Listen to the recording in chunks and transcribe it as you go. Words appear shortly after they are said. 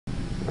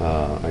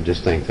I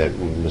just think that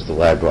when Mr.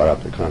 Ladd brought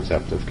up the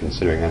concept of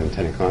considering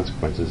unintended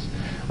consequences,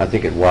 I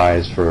think it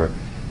wise for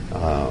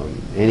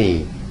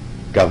any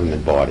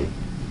government body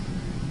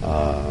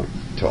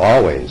to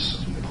always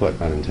put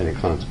unintended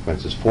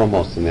consequences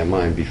foremost in their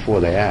mind before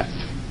they act.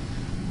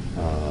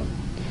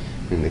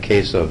 In the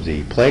case of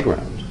the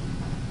playground,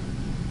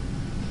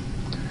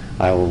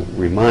 I will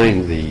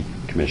remind the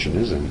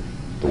commissioners and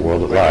the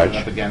world at large.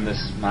 Up again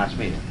this March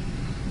meeting.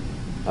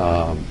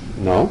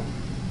 No.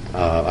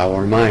 I will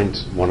remind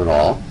one and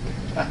all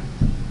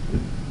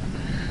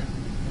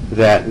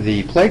that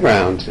the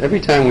playground, every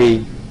time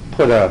we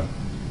put a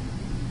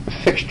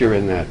fixture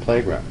in that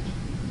playground,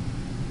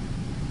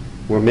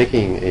 we're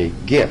making a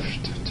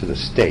gift to the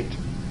state.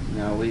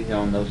 No, we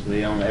own those.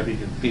 We own every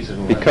piece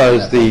of.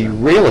 Because the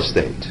real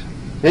estate,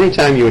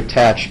 anytime you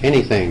attach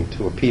anything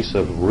to a piece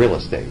of real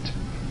estate,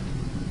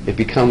 it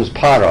becomes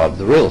part of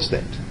the real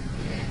estate,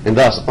 and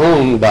thus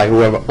owned by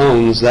whoever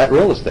owns that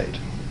real estate.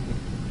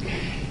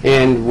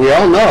 And we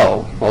all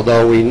know,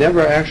 although we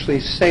never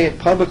actually say it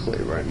publicly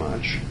very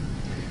much,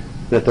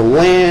 that the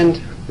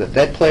land that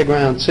that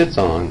playground sits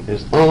on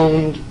is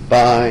owned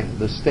by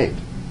the state.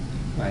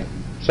 Right.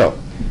 So,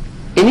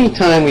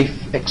 anytime we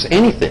fix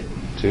anything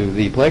to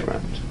the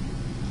playground,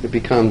 it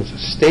becomes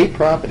state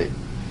property.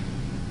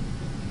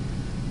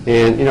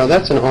 And, you know,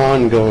 that's an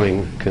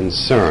ongoing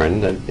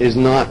concern that is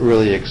not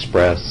really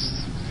expressed.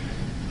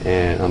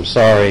 And I'm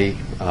sorry,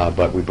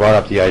 but we brought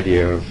up the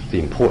idea of the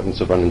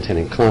importance of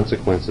unintended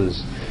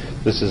consequences.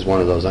 This is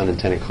one of those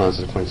unintended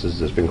consequences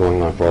that's been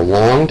going on for a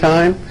long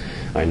time.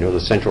 I know the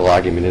central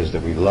argument is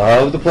that we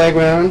love the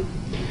playground,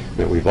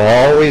 that we've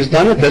always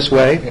done it this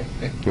way,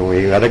 and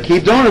we got to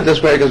keep doing it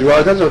this way because we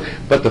always done it.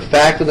 But the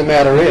fact of the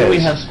matter is, we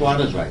have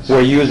squatters' rights.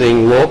 We're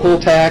using local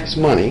tax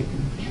money.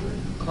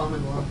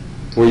 Common law.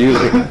 We're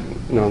using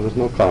no, there's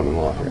no common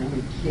law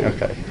here.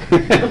 Okay.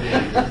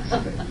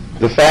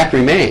 The fact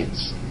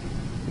remains,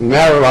 no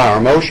matter our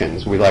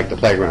emotions, we like the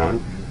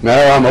playground. No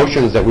matter our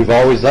emotions that we've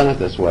always done it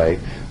this way,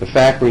 the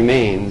fact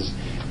remains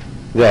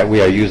that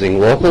we are using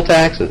local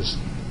taxes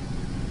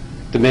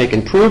to make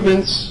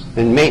improvements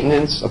and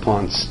maintenance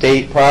upon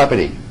state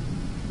property,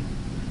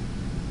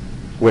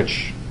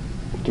 which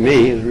to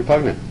me is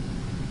repugnant.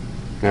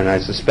 And I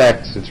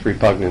suspect it's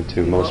repugnant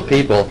to most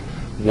people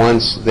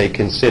once they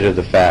consider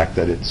the fact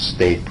that it's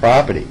state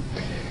property.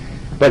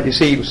 But you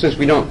see, since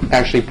we don't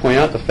actually point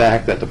out the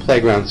fact that the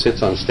playground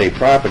sits on state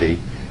property,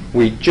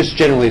 we just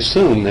generally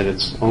assume that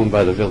it's owned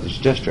by the village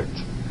district.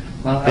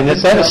 Well, and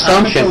it's that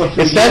assumption.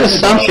 It's that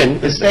assumption.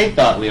 The state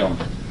thought we owned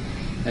it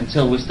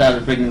until we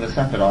started bringing this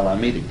up at all our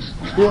meetings.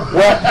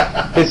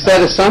 Well, it's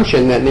that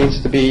assumption that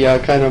needs to be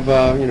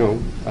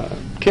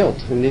killed.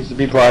 It needs to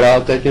be brought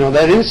out that,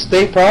 that is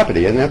state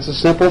property, and that's a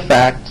simple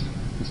fact.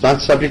 It's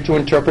not subject to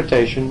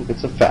interpretation.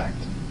 It's a fact.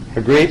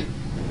 Agreed?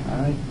 All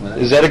right. Well,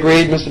 is that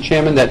agreed, Mr.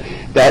 Chairman, that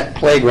that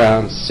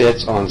playground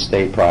sits on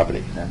state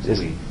property? That's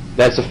agreed.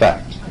 That's a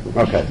fact.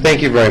 Okay.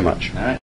 Thank you very much. All right.